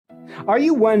Are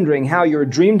you wondering how your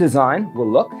dream design will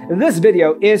look? This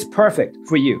video is perfect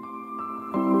for you.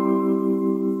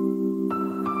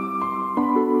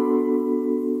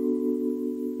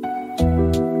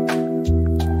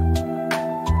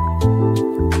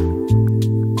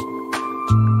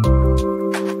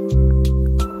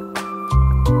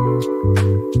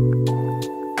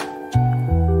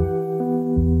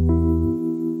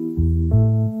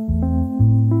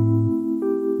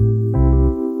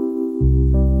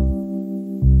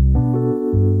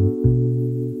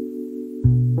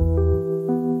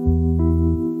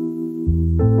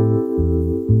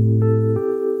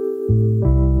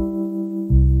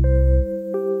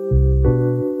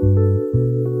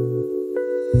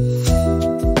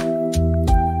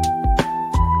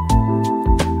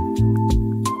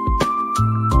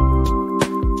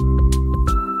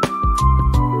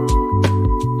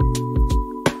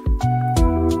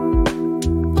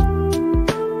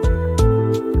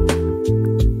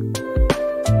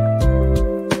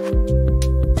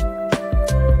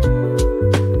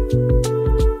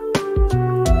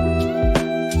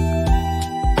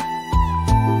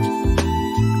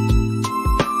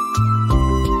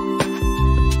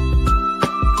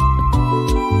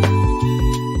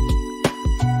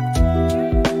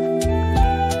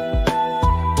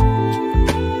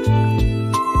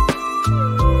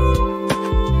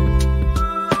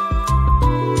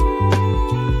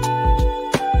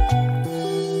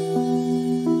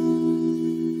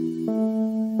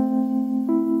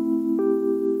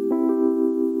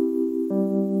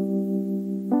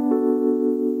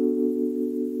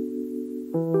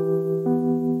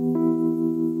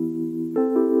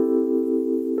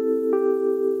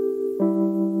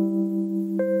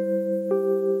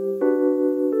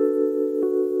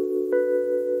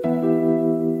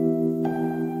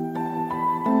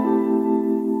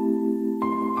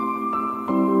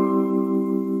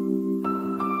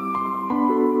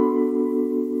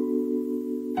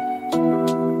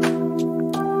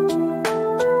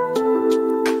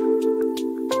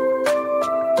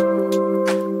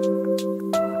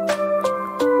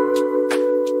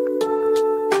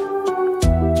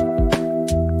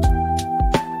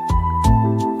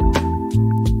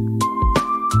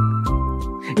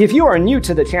 If you are new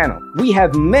to the channel, we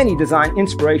have many design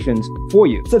inspirations for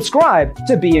you. Subscribe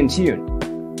to be in tune.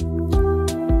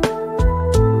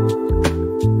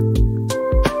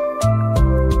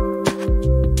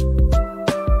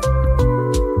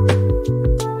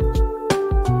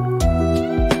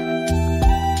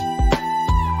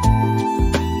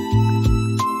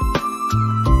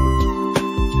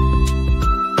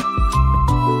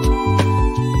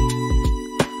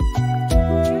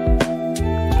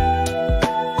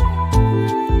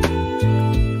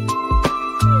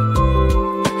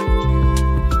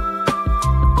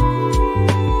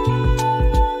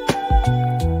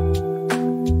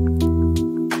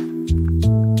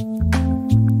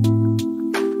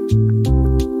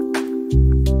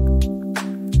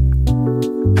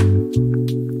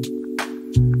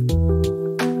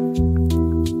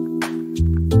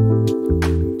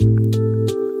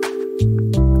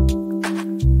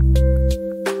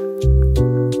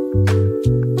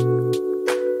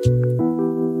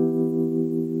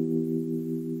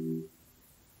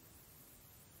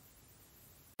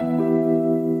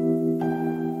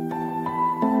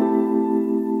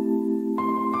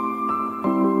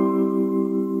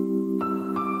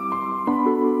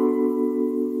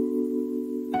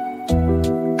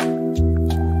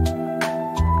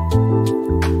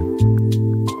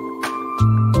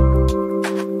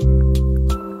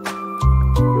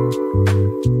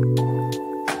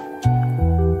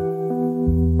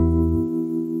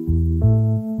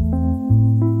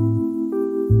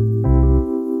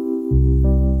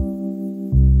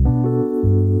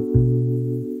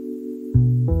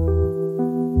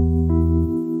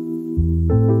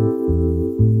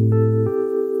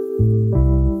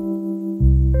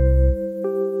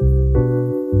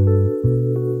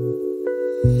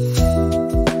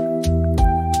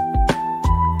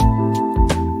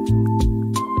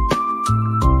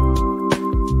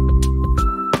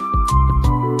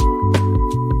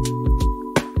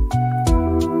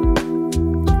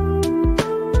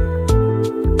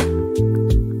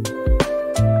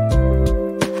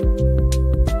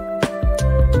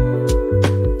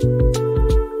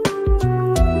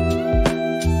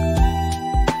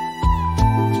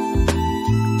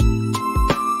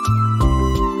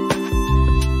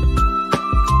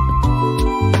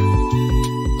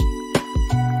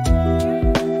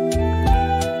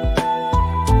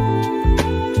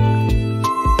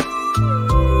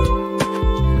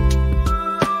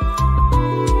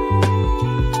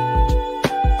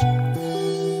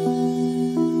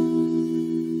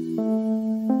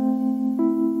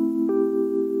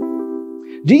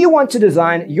 Do you want to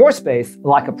design your space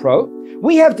like a pro?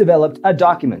 We have developed a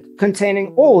document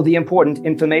containing all the important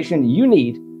information you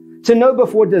need to know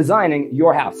before designing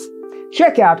your house.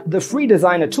 Check out the free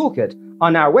designer toolkit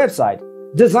on our website,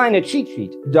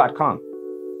 designercheatsheet.com.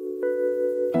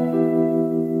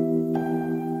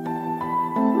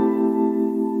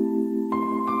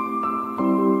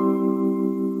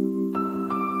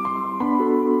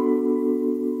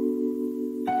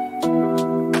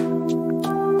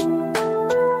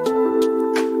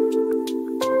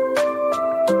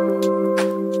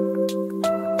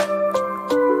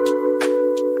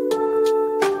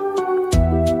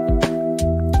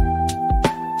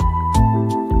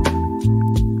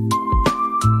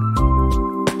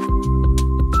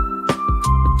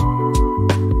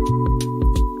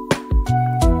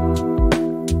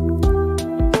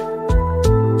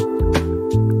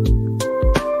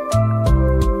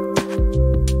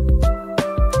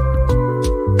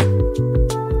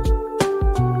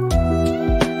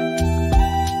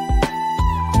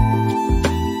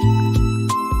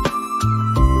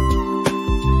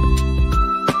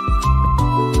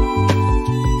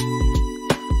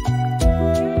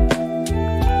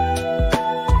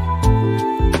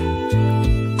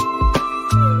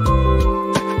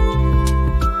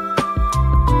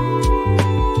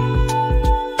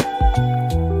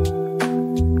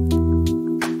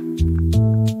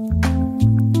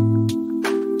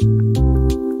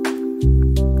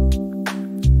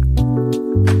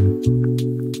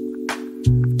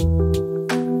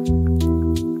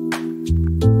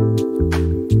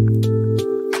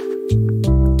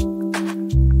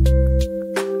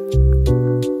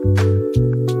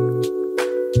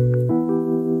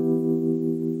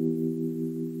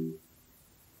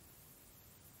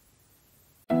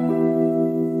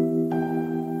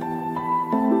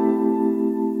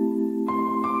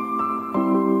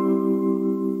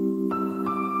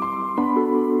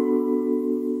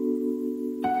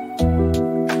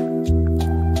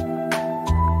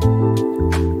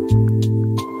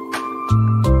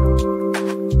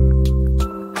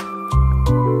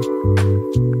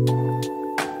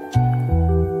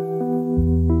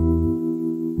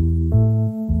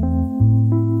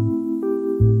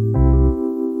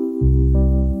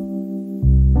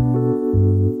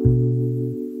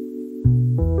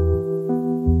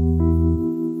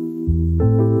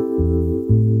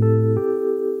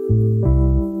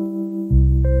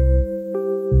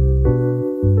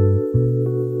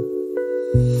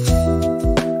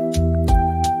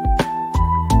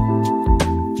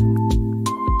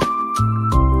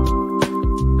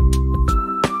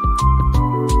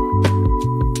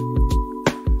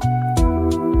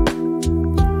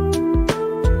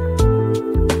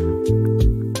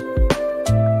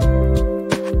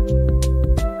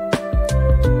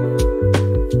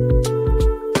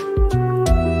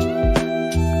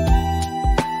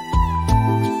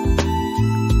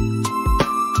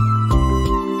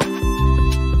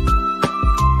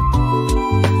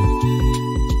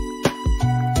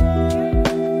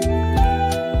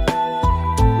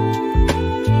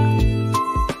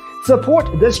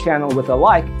 Support this channel with a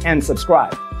like and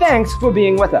subscribe. Thanks for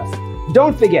being with us.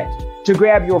 Don't forget to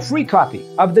grab your free copy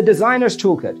of the Designer's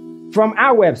Toolkit from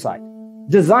our website,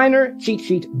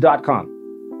 designercheatsheet.com.